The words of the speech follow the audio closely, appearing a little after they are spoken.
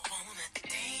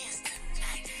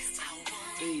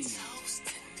Hey.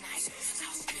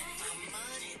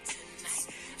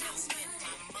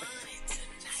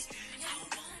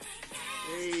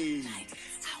 Hey.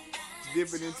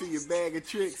 Dipping into your bag of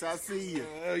tricks. I see you.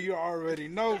 You already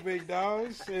know, big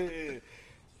dog. Shit.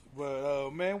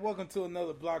 But man, welcome to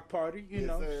another block party. You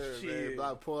know, sir, shit. Man,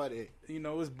 block party. You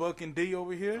know, it's Buck and D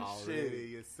over here. Already, shit.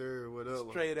 yes sir. What up?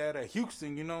 Straight out of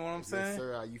Houston. You know what I'm saying? Yes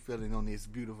sir. How you feeling on this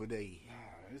beautiful day?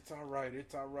 It's all right.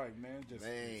 It's all right, man. Just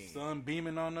Man. sun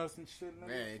beaming on us and shit.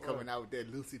 Man, coming out with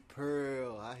that Lucy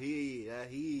Pearl. I hear you. I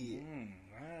hear you.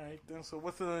 All right, then. So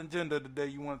what's the agenda today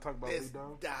you want to talk about, Let's big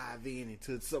dog? dive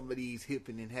into some of these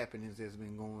happening happenings that's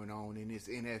been going on in this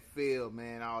NFL,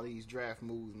 man. All these draft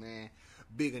moves, man.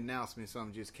 Big announcement.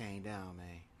 Something just came down,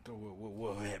 man. So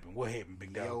what happened? What happened,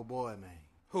 big dog? Yo, boy, man.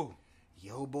 Who?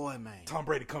 Yo, boy, man. Tom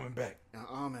Brady coming back. Man.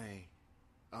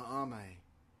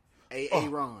 A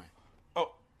Ron.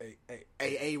 Oh,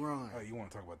 A Ron. Oh, you want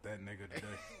to talk about that nigga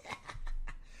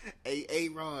today? A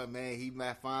Ron, man. He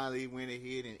finally went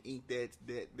ahead and inked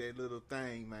that little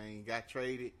thing, man. Got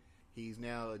traded. He's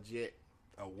now a Jet.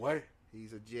 A what?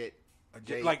 He's a Jet. A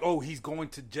jet? Like, oh, he's going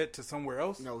to jet to somewhere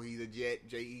else? No, he's a Jet.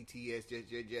 Jets.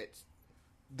 Jets.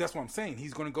 That's what I'm saying.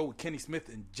 He's going to go with Kenny Smith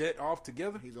and jet off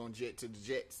together? He's on jet to the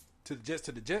Jets. To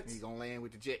the Jets? He's going to land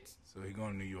with the Jets. So he's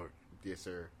going to New York. Yes,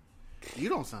 sir. You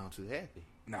don't sound too happy.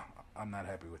 No, I'm not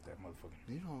happy with that motherfucker.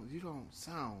 You don't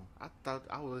sound. I thought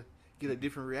I would get a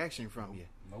different reaction from you.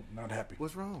 Nope, not happy.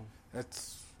 What's wrong?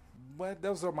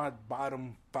 Those are my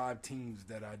bottom 5 teams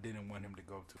that I didn't want him to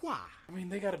go to. Why? I mean,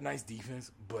 they got a nice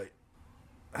defense, but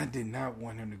I did not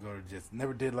want him to go to the Jets.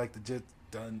 Never did like the Jets.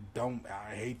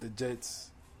 I hate the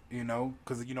Jets, you know,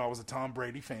 because, you know, I was a Tom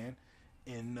Brady fan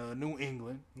in New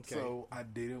England. Okay. So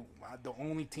the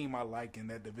only team I like in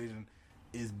that division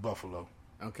is Buffalo.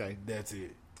 Okay. That's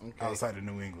it. Okay. Outside of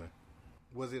New England.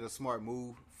 Was it a smart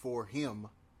move for him,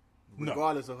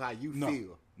 regardless of how you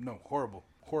feel? No, horrible.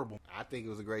 I think it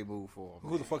was a great move for him.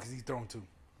 Who the fuck is he throwing to?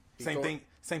 Same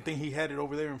thing he had it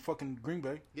over there in fucking Green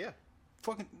Bay. Yeah.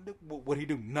 Fucking, what'd he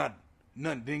do? None.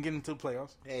 Didn't get into the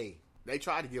playoffs. Hey, they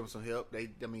tried to give him some help. They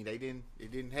didn't.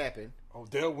 It didn't happen.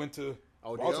 Odell went to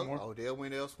Baltimore. Odell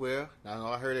went elsewhere. Now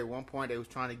I heard at one point they was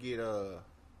trying to get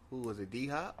who was it?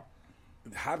 D-Hop.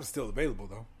 Hop is still available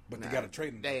though, but they got to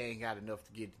trade him. They ain't got enough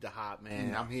to get the Hop,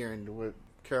 man. I'm hearing what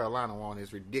Carolina want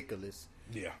is ridiculous.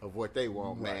 Yeah. Of what they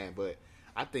want, man. But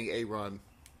I think Aaron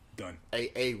done.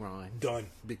 Aaron done.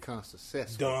 Become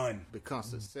successful. Done. Become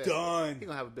successful. Done. He's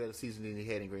gonna have a better season than he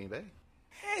had in Green Bay.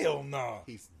 Hell no.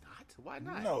 He's not. Why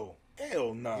not? No.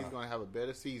 Hell no. He's gonna have a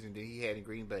better season than he had in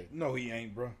Green Bay. No, he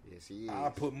ain't, bro. Yes, he is. I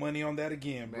put money on that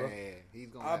again, bro. Man, he's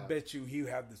gonna. I bet you he'll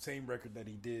have the same record that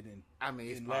he did in. I mean,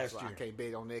 it's possible. Last year. I can't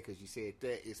bet on that because you said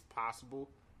that it's possible.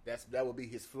 That would be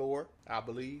his floor, I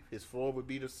believe. His floor would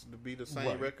be the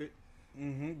same record.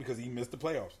 Mm-hmm. Because he missed the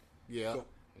playoffs. Yeah.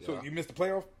 So you missed the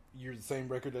playoff. You're the same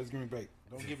record as Green Bay.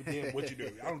 Don't give a damn what you do.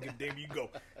 I don't give a damn. You go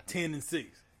 10-6.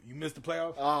 You missed the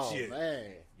playoffs. Oh shit. Man,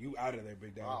 you out of there,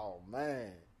 big dog. Oh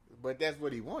man. But that's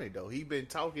what he wanted, though. He been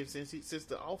talking since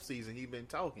the off season. He been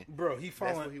talking, bro. That's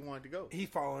where he wanted to go. He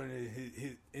following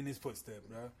in his footsteps,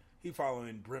 bro. He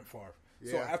following Brent Favre.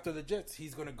 Yeah. So after the Jets,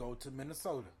 he's gonna go to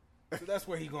Minnesota. So that's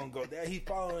where he gonna go. He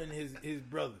following his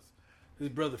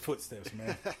brother footsteps,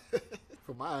 man.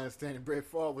 From my understanding, Brent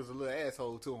Favre was a little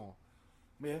asshole to him.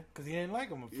 Yeah, because he didn't like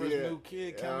him. First new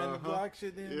kid came in the block,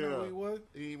 shit, didn't know who he was.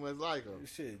 He was like him.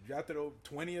 Shit, drafted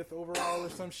 20th overall or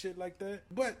some shit like that.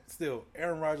 But still,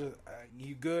 Aaron Rodgers,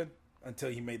 you good until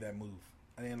he made that move.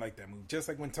 I didn't like that move. Just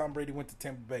like when Tom Brady went to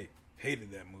Tampa Bay. Hated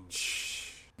that move.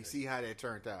 You see how that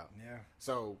turned out. Yeah.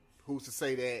 So, who's to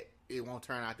say that it won't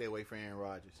turn out that way for Aaron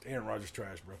Rodgers? Aaron Rodgers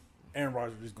trash, bro. Aaron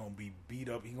Rodgers is going to be beat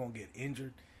up. He's going to get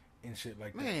injured and shit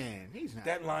like that. Man, he's not.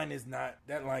 That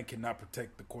line cannot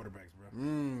protect the quarterbacks, bro.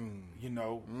 You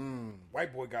know,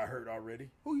 white boy got hurt already.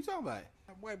 Who you talking about?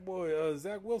 That white boy,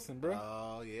 Zach Wilson, bro.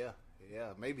 Oh, yeah. Yeah,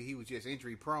 maybe he was just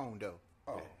injury prone, though.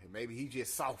 Oh. Maybe he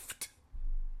just soft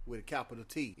with a capital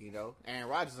T, you know. Aaron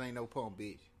Rodgers ain't no punk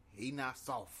bitch. He not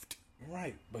soft.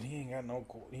 Right, but he ain't got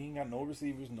no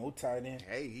receivers, no tight end.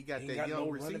 Hey, he got that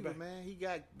young receiver, man. He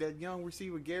got that young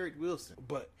receiver, Garrett Wilson.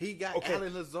 But he got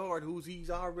Allen Lazard, who's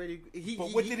already.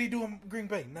 What did he do in Green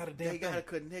Bay? Not a damn thing. They got a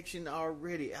connection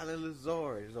already. Allen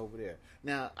Lazard is over there.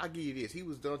 Now I give you this: he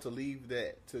was done to leave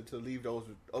to leave those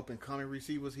up and coming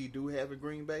receivers he do have in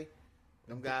Green Bay.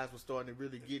 Them guys were starting to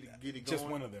really get it going. Just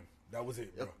one of them. That was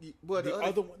it, bro. But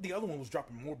the other one was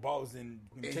dropping more balls than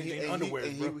changing underwear,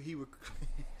 bro.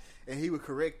 And he would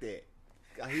correct that.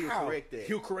 He will How? correct that.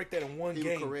 He'll correct that in one He will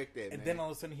game. correct that, and man. then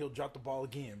all of a sudden he'll drop the ball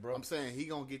again, bro. I'm saying he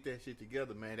gonna get that shit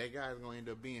together, man. That guy's gonna end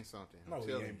up being something. No, I'm he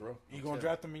telling ain't, bro. You I'm gonna telling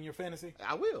draft him in your fantasy?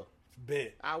 I will.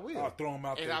 Bet. I will. I'll throw him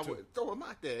out and there I too. would throw him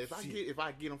out there if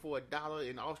I get him for $1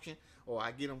 in auction, or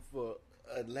I get him for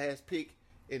a last pick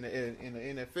in the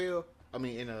NFL. I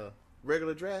mean, in a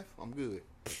regular draft, I'm good.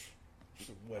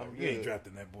 Whatever. I'm You ain't good.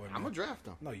 drafting that boy, man. I'm gonna draft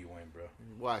him. No, you ain't, bro.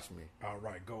 Watch me. All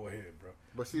right, go ahead, bro.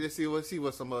 But see, let's see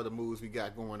what some other moves we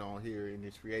got going on here in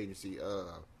this free agency.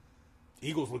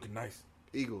 Eagles looking nice,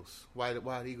 Eagles. Why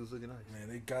the Eagles looking nice? man.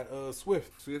 They got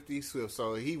Swift. Swift.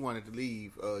 So he wanted to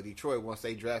leave Detroit once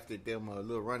they drafted them a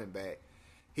little running back.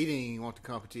 He didn't even want the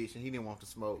competition. He didn't want the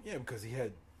smoke. Yeah, because he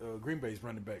had Green Bay's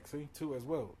running back, see, too, as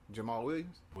well. Jamal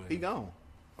Williams. Well, He gone.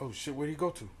 Oh shit, where'd he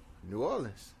go to? New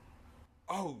Orleans.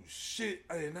 Oh shit,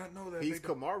 I did not know that. He's They-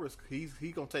 Kamara's.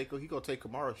 He gonna take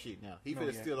Kamara's shit now. He No,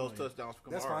 finna yeah, steal those no, yeah. touchdowns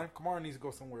from Kamara. That's fine. Kamara needs to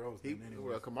go somewhere else. He, Then anyway.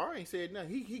 well, Kamara ain't said nothing.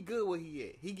 He good where he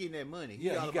at. He getting that money.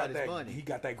 Yeah, all he about got his that. money. He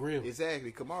got that grill.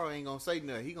 Exactly. Kamara ain't gonna say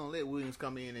nothing. He gonna let Williams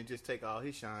come in and just take all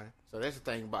his shine. So that's the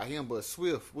thing about him. But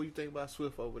Swift, what do you think about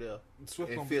Swift over there?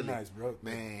 Swift in gonna Philly? be nice, bro.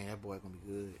 Man, that boy gonna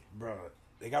be good. Bro,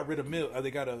 they got rid of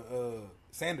they got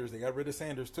Sanders. They got rid of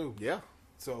Sanders too. Yeah.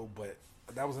 So, but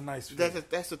that was a nice.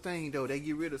 That's the thing though. They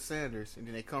get rid of Sanders and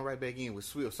then they come right back in with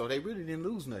Swift. So they really didn't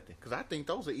lose nothing because I think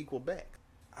those are equal back.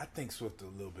 I think Swift a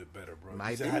little bit better, bro.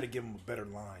 Might He said be. I had to give him a better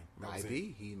line. That was Might it.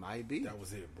 be. He might be. That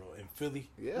was it, bro. In Philly,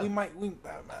 Yeah. we might.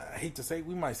 I hate to say,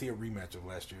 we might see a rematch of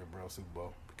last year, bro. Super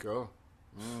Bowl, Cool.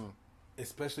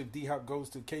 especially if D Hop goes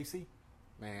to KC.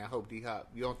 Man, I hope D Hop.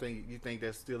 You think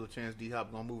there's still a chance D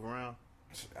Hop gonna move around?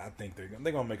 I think they're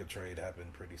gonna make a trade happen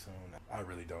pretty soon. I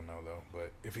really don't know though,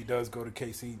 but if he does go to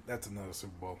KC, that's another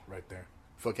Super Bowl right there.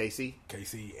 For KC?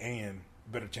 KC and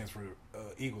better chance for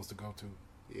Eagles to go to.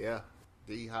 Yeah.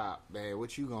 D Hop, man,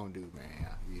 what you gonna do, man?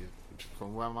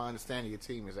 From what my understanding, your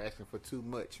team is asking for too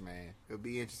much, man. It'll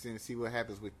be interesting to see what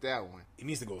happens with that one. He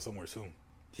needs to go somewhere soon.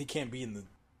 He can't be in the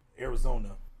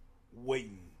Arizona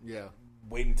waiting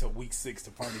until week 6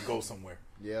 to finally go somewhere.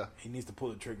 Yeah. He needs to pull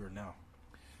the trigger now.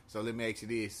 So let me ask you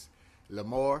this: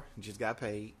 Lamar just got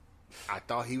paid. I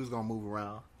thought he was gonna move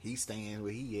around. He's staying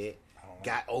where he at. I don't know.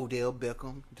 Got Odell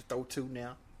Beckham to throw to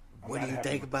now. What not do you happy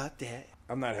think with about that?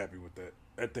 I'm not happy with that.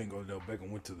 I think Odell Beckham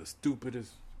went to the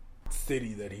stupidest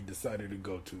city that he decided to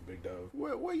go to, big dog.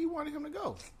 Where you wanted him to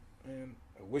go? And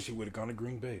I wish he would have gone to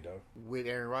Green Bay, dog. With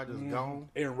Aaron Rodgers gone?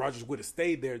 Aaron Rodgers would have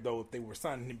stayed there though if they were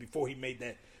signing him before he made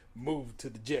that move to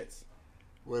the Jets.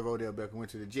 What if Odell Beckham went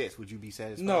to the Jets? Would you be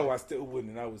satisfied? No, I still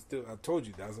wouldn't. I told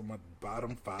you that was on my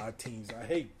bottom 5 teams I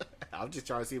hate. I'm just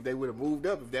trying to see if they would have moved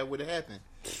up if that would have happened.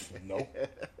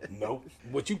 Nope.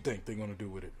 What you think they're gonna do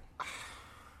with it?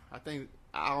 I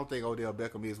don't think Odell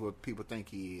Beckham is what people think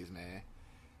he is, man.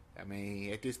 I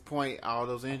mean, at this point, all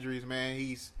those injuries, man,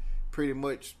 he's pretty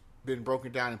much been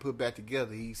broken down and put back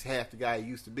together. He's half the guy he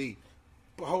used to be.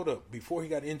 But hold up, before he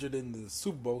got injured in the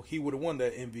Super Bowl, he would have won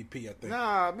that MVP, I think.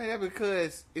 Nah, man, that's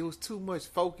because it was too much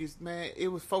focus, man. It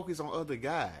was focused on other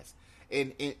guys.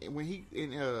 And when he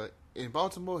in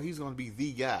Baltimore, he's going to be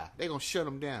the guy. They're going to shut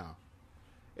him down.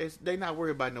 They not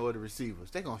worried about no other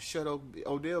receivers. They're going to shut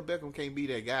Odell Beckham can't be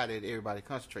that guy that everybody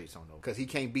concentrates on, though. Because he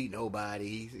can't beat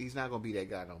nobody. He's not going to be that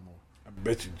guy no more. I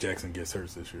bet you Jackson gets hurt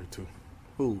this year, too.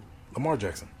 Who? Lamar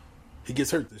Jackson. He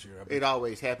gets hurt this year, I bet. It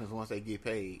always happens once they get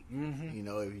paid. Mm-hmm. You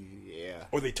know, yeah.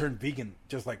 Or they turn vegan,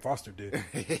 just like Foster did.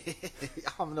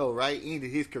 I don't know, right?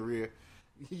 Ended his career.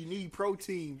 You need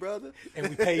protein, brother. And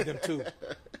we paid them, too.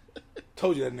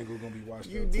 Told you that nigga was going to be washed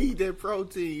You up. need that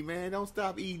protein, man. Don't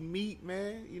stop eating meat,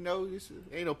 man. You know, this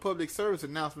ain't no public service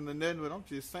announcement or nothing, but I'm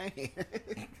just saying.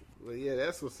 Well, yeah,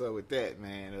 that's what's up with that,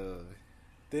 man. At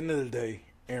the end of the day,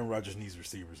 Aaron Rodgers needs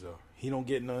receivers, though. He don't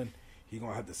get none. He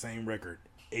going to have the same record,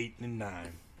 8-9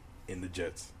 in the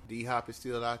Jets. D-Hop is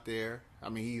still out there. I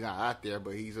mean, he's not out there,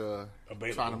 but he's Available.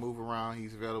 trying to move around.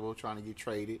 He's available, trying to get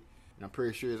traded. And I'm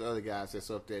pretty sure there's other guys that's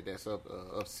up there that's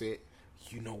upset.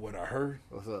 You know what I heard?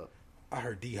 What's up? I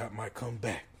heard D-Hop might come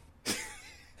back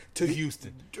to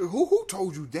Houston. Who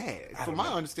told you that? I From don't my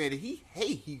know. understanding, he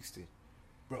hate Houston.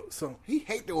 Bro, so, He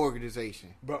hate the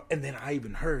organization. bro, and then I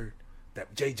even heard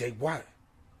that J.J. Watt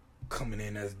coming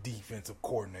in as defensive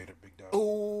coordinator, big dog.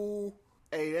 Ooh,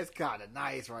 hey, that's kind of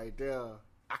nice right there.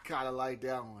 I kind of like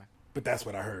that one. But that's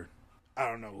what I heard. I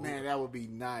don't know. Man, that would be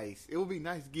nice. It would be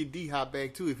nice to get D-Hop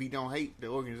back, too, if he don't hate the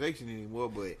organization anymore.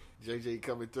 But JJ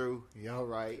coming through, he all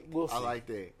right. We'll see. I like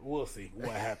that. We'll see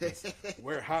what happens.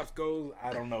 Where Hops goes,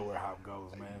 I don't know where Hop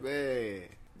goes, man. Man.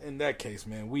 In that case,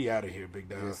 man, we out of here, big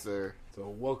dog. Yes, sir. So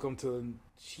welcome to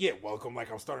welcome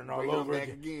like I'm starting all Bring him over back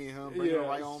again. again, huh? Bring Yeah, him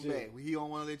right on shit. back. He don't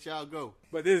want to let y'all go.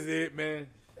 But this is it, man.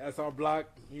 That's our block.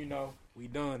 You know, we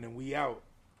done and we out.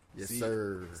 Yes, See,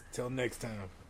 sir. till next time.